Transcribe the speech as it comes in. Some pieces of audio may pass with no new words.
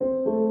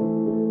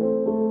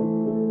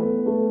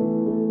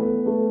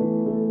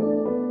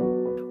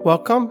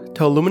Welcome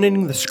to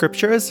Illuminating the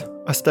Scriptures,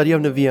 a study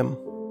of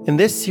Nevi'im. In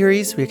this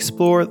series, we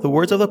explore the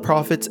words of the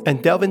prophets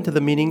and delve into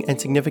the meaning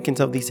and significance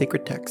of these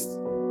sacred texts.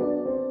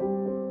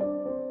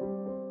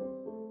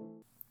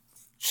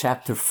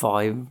 Chapter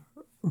 5,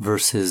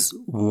 verses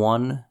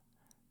 1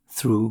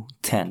 through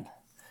 10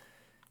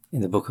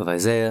 in the book of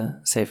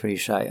Isaiah, Sefer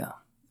Yeshaya.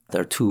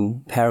 There are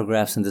two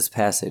paragraphs in this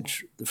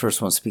passage. The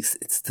first one speaks,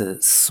 it's the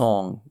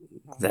song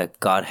that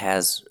God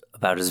has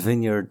about his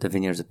vineyard. The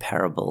vineyard is a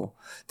parable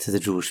to the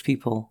Jewish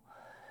people.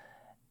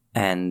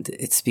 And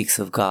it speaks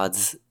of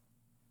God's,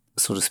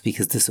 so to speak,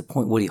 his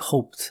disappointment, what he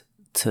hoped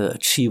to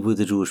achieve with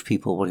the Jewish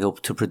people, what he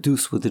hoped to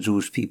produce with the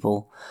Jewish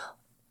people,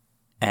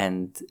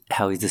 and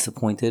how he's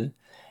disappointed.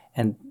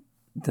 And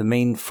the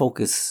main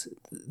focus,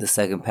 the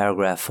second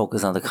paragraph,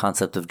 focuses on the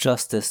concept of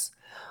justice,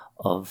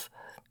 of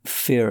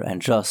fair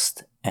and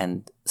just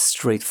and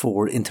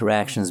straightforward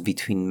interactions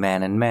between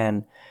man and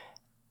man,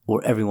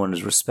 where everyone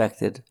is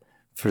respected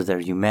for their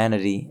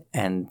humanity,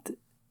 and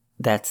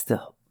that's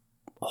the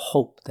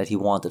hope that he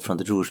wanted from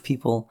the Jewish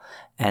people,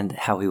 and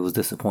how he was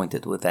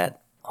disappointed with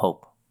that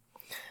hope.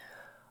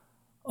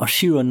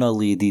 Ashira na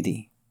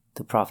li'yedidi,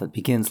 the prophet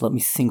begins, let me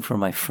sing for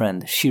my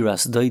friend,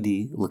 Shiras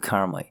doidi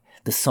l'karmai,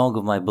 the song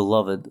of my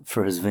beloved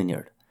for his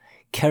vineyard.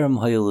 Kerem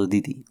haya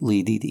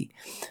li'yedidi,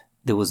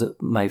 there was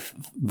my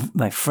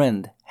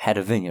friend had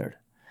a vineyard.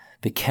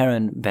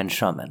 Bekeren ben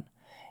Shaman.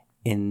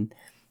 In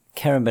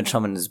Keren ben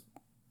Shaman is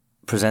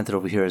presented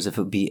over here as if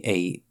it would be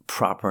a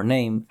proper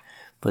name,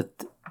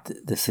 but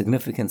the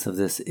significance of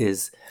this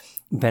is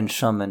Ben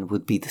Shaman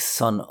would be the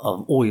son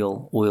of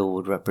oil. Oil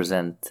would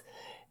represent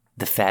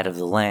the fat of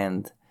the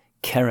land.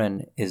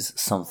 Keren is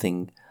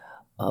something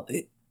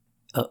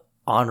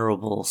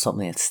honorable,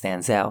 something that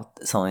stands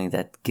out, something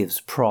that gives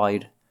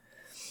pride.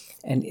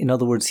 And in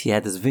other words, he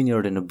had this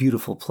vineyard in a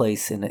beautiful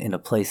place, in a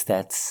place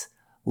that's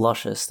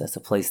luscious. That's a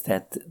place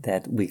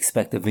that we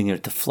expect a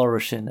vineyard to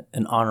flourish in,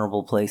 an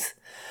honorable place.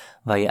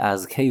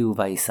 Vayazkeu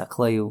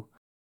vayisakleu.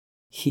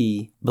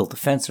 He built a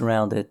fence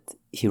around it.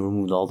 He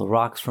removed all the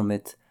rocks from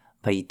it.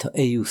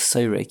 Vayita'eu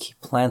seirek. He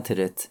planted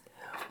it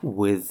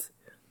with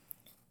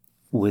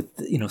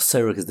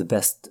seirek is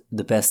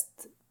the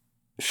best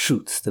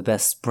shoots, the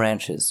best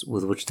branches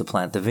with which to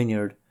plant the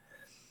vineyard.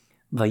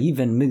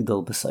 Vayiven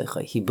migdal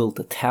b'saychai. He built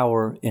a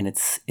tower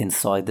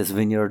inside this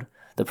vineyard.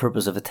 The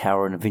purpose of a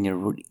tower in a vineyard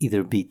would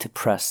either be to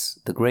press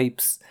the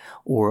grapes,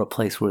 or a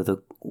place where the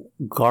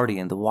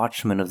guardian, the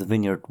watchman of the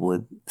vineyard,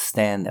 would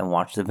stand and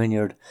watch the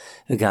vineyard.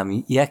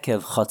 V'gam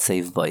yekev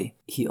chatzev bay.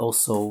 He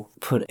also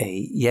put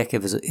a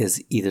yekev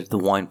is either the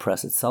wine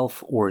press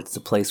itself, or it's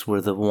the place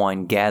where the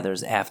wine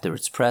gathers after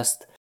it's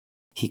pressed.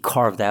 He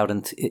carved that out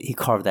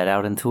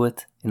into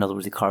it. In other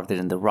words, he carved it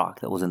in the rock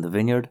that was in the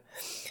vineyard.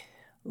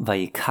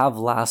 Vayikav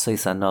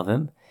la'asais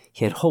anavim.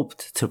 He had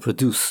hoped to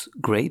produce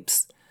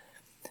grapes.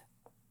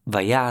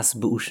 Vayas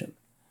bu'ushim.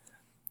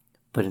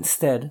 But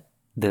instead,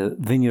 the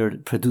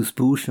vineyard produced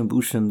bu'ushim.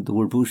 Bu'ushim, the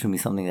word bu'ushim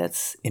means something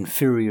that's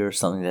inferior,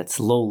 something that's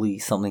lowly,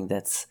 something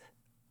that's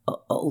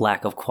a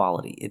lack of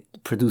quality.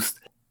 It produced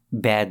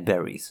bad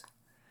berries.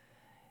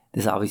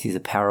 This obviously is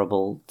a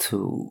parable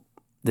to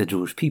the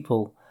Jewish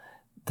people.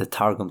 The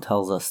Targum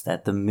tells us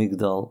that the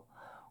Migdal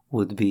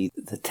would be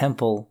the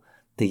temple,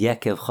 the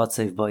Yekev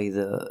Chatzev by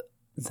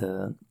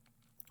the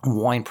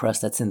wine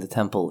press that's in the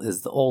temple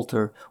is the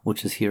altar,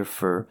 which is here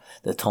for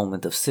the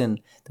atonement of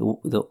sin.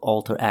 The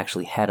altar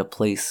actually had a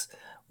place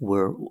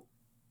where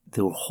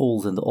there were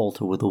holes in the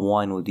altar where the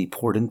wine would be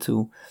poured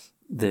into,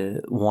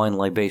 the wine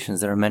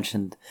libations that are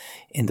mentioned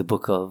in the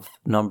book of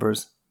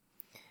Numbers.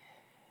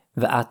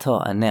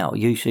 Ve'ata, and now,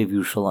 Yeshev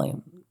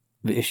Yerushalayim,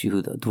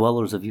 Ve'ishihuda,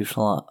 dwellers of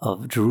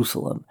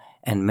Jerusalem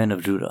and men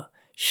of Judah,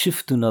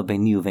 Shiftuna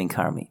beini uvein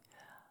karmi.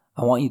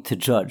 I want you to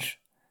judge,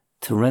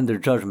 to render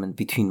judgment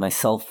between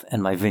myself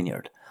and my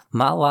vineyard.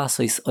 What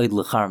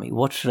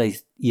should I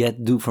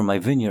yet do for my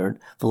vineyard?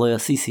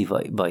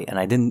 And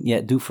I didn't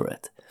yet do for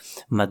it.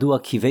 Why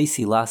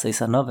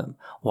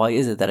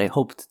is it that I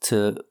hoped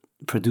to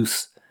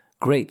produce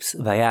grapes,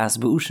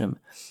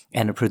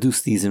 and to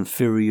produce these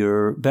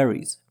inferior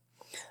berries?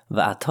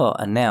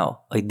 And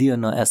now, I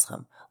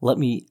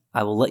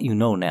will let you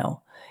know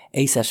now,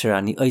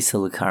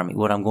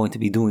 what I'm going to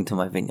be doing to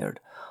my vineyard.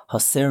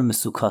 Haser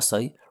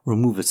misukasai,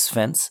 remove its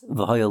fence,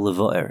 v'haya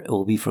levaer, it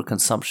will be for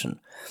consumption.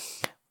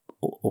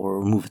 Or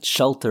remove its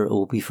shelter, it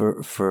will be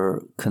for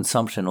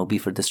consumption, it will be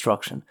for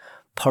destruction.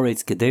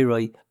 Paretz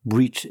gederai,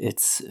 breach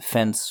its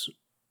fence,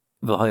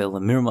 v'haya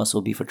lemirmas, it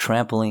will be for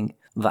trampling.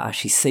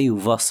 V'ashiseu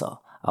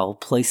vasa, I will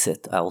place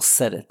it, I will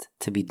set it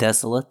to be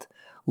desolate.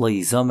 Lo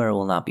yizamer, it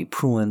will not be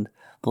pruned.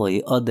 Lo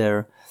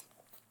yi'ader,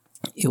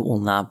 it will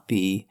not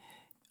be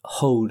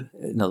hoed.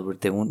 In other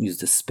words, they won't use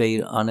the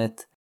spade on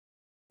it.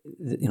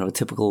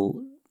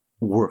 Typical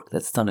work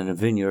that's done in a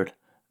vineyard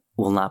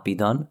will not be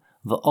done.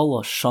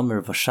 V'Allah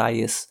shamer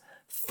v'shayis,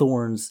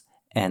 thorns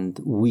and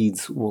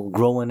weeds will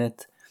grow in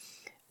it.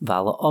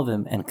 V'ala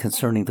ovim, and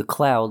concerning the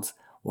clouds,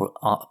 or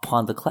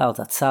upon the clouds,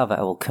 atzava,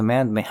 I will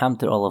command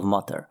mehamter olav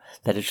matar,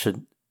 that it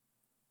should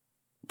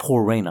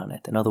pour rain on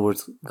it. In other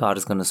words, God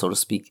is going to, so to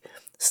speak,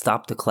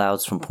 stop the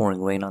clouds from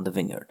pouring rain on the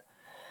vineyard.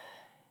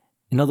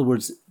 In other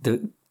words,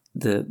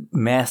 the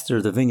master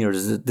of the vineyard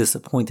is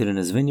disappointed in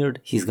his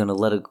vineyard. He's going to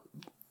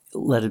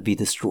let it be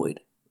destroyed.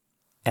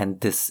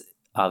 And this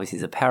obviously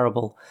is a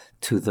parable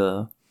to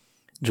the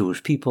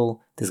Jewish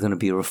people. There's going to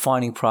be a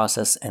refining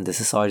process, and the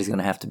society is going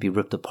to have to be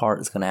ripped apart.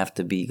 It's going to have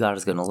to be, God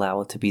is going to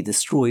allow it to be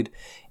destroyed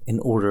in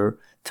order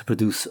to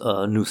produce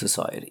a new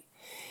society.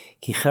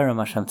 Ki cherem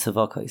Hashem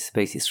tzavakos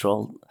Beis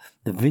Yisrael,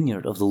 the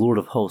vineyard of the Lord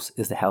of hosts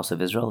is the house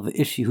of Israel.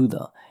 V'ish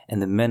Yehuda,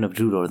 and the men of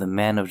Judah, or the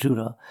man of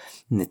Judah,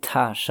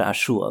 Nitah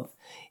Sha'ashuav,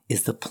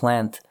 is the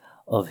plant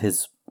of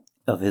his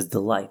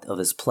delight, of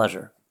his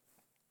pleasure.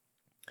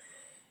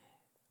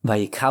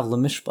 Vayikav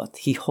leMishpat,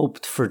 he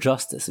hoped for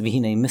justice.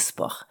 V'hinei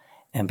mispach,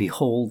 and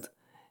behold,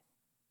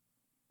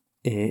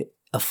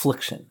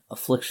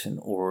 affliction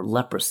or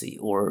leprosy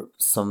or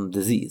some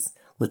disease.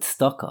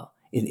 Litzdaka,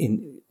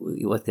 in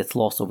what gets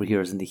lost over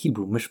here is in the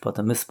Hebrew, mishpat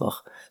and mispach,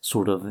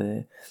 sort of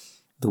the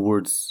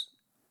words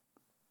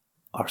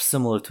are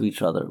similar to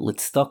each other.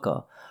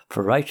 Litzdaka,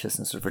 for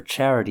righteousness or for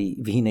charity.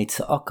 V'hinei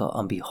tza'aka,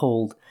 and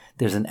behold,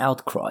 there's an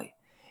outcry.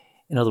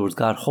 In other words,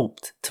 God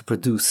hoped to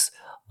produce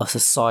a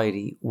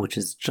society which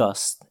is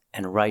just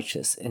and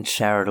righteous and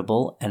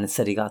charitable, and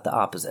instead he got the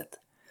opposite.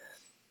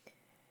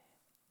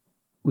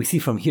 We see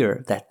from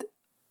here that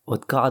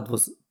what God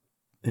was,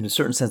 in a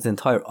certain sense, the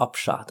entire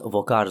upshot of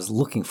what God is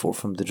looking for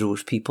from the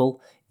Jewish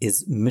people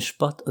is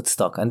mishpat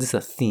tzedakah. And this is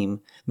a theme.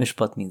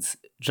 Mishpat means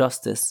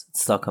justice,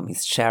 tzedakah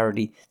means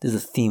charity. This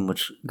is a theme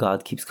which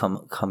God keeps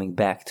coming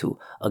back to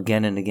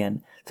again and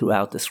again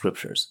throughout the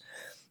scriptures.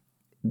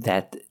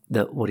 That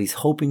what he's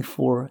hoping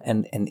for,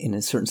 and in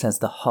a certain sense,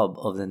 the hub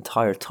of the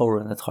entire Torah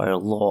and the entire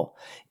law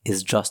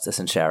is justice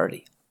and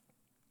charity.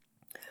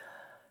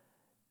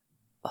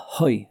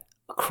 Hoy,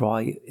 a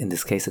cry, in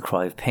this case a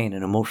cry of pain,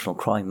 an emotional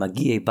cry,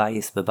 magiye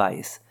bayis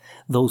bebayis,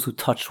 those who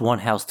touch one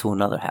house to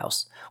another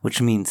house, which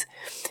means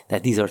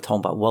that these are talking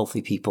about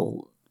wealthy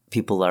people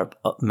are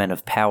men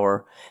of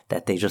power,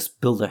 that they just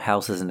build their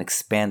houses and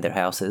expand their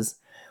houses,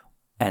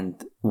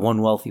 and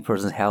one wealthy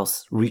person's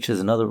house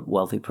reaches another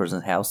wealthy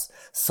person's house.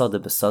 Sada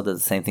b'sada, the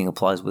same thing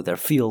applies with their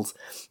fields.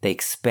 They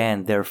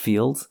expand their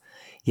fields.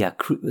 Sada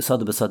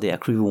b'sada,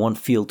 yakrivu, one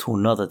field to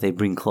another they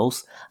bring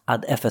close.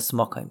 Ad efes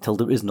makayim, till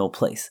there is no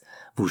place.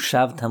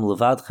 V'ushavtem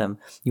levadchem,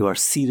 you are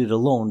seated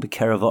alone,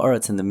 b'kerev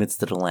ha'aretz, in the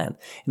midst of the land.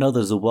 In other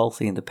words, the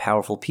wealthy and the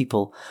powerful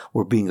people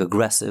were being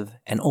aggressive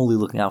and only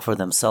looking out for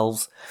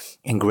themselves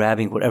and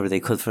grabbing whatever they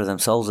could for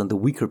themselves, and the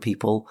weaker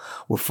people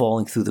were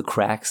falling through the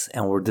cracks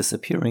and were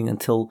disappearing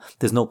until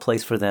there's no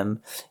place for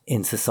them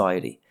in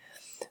society.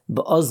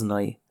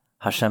 Ba'aznai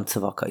Hashem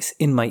tzavakos,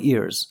 in my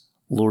ears,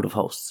 Lord of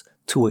hosts.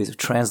 Two ways of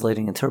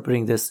translating,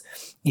 interpreting this.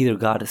 Either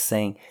God is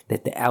saying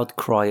that the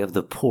outcry of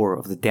the poor,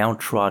 of the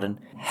downtrodden,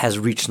 has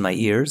reached my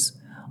ears.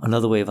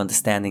 Another way of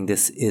understanding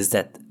this is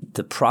that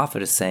the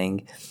prophet is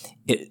saying,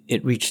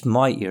 it reached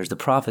my ears, the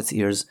prophet's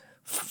ears,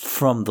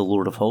 from the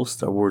Lord of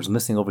hosts. There are words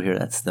missing over here.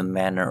 That's the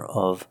manner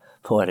of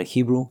poetic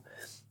Hebrew.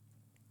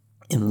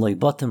 In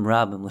loibatim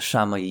rabim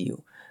l'shama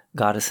yiyu,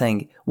 God is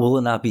saying, will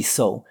it not be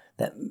so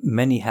that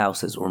many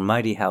houses or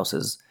mighty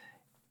houses,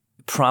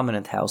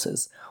 prominent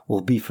houses,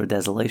 will be for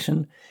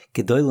desolation?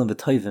 Gedolim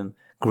v'toivim,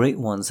 great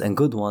ones and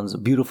good ones,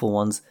 beautiful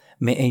ones,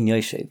 me'ein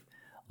yoshev,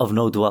 of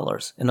no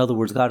dwellers. In other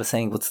words, God is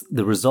saying what's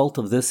the result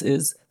of this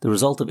is, the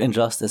result of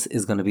injustice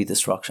is going to be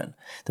destruction.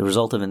 The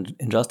result of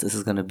injustice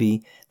is going to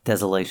be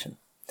desolation.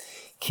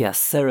 Ki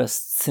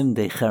aseres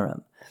tzimdei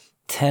cherem,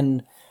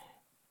 10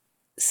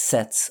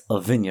 sets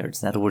of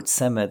vineyards. Now the word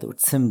semed or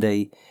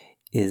tzimdei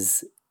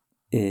is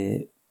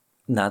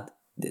not,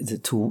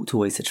 two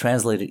ways to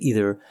translate it.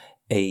 Either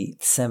a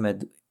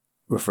tzemed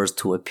refers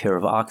to a pair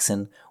of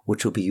oxen,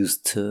 which will be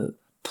used to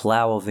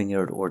plow a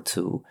vineyard or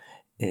to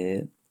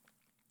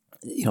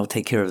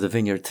take care of the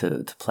vineyard,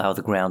 to plow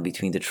the ground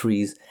between the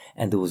trees.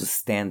 And there was a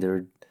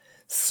standard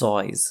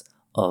size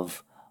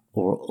of,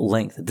 or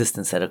length, a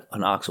distance that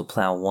an ox will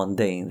plow one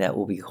day, and that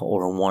will be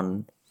called, or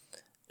one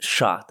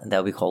shot, and that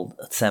will be called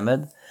a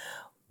tzemed.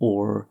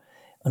 Or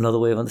another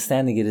way of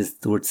understanding it is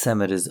the word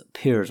tzemed is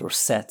pairs or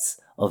sets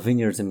of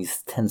vineyards. It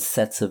means 10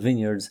 sets of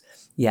vineyards.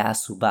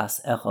 Yasu bas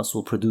echas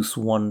will produce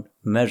one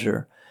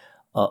measure.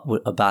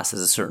 A bas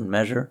is a certain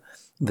measure.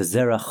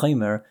 V'zera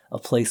chaymer, a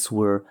place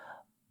where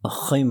a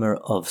chaymer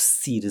of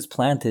seed is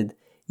planted.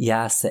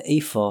 Yase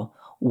ephah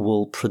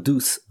will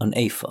produce an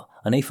ephah.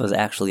 An ephah is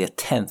actually a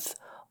tenth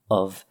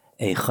of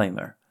a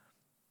chaymer.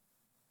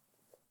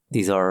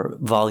 These are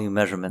volume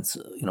measurements,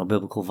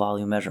 biblical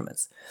volume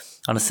measurements.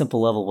 On a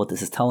simple level, what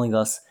this is telling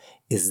us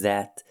is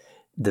that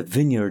the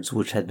vineyards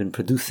which had been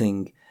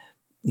producing,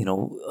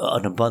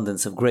 an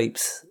abundance of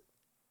grapes,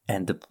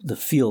 and the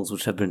fields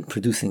which have been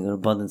producing an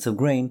abundance of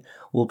grain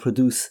will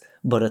produce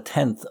but a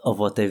tenth of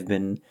what they've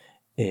been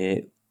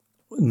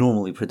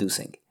normally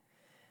producing.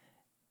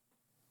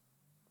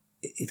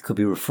 it could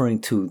be referring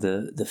to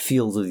the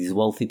fields of these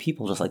wealthy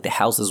people. Just like the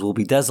houses will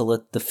be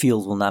desolate, the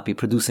fields will not be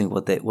producing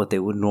what they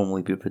would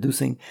normally be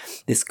producing.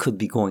 This could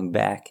be going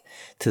back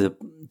to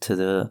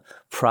the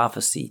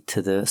prophecy,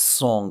 to the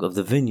song of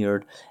the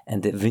vineyard,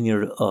 and the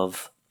vineyard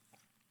of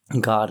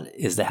God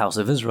is the house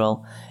of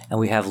Israel. And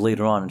we have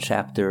later on in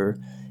chapter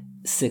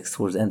 6,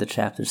 towards the end of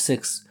chapter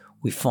 6,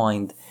 we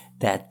find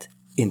that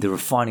in the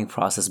refining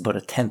process, but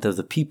 1/10 of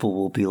the people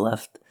will be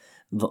left.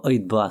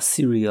 V'oid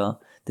ba'Assyria,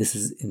 this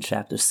is in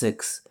chapter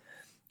 6,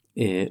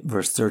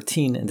 verse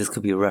 13, and this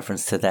could be a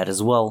reference to that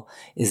as well,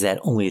 is that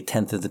only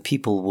 1/10 of the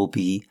people will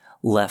be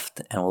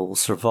left and will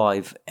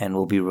survive and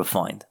will be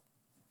refined.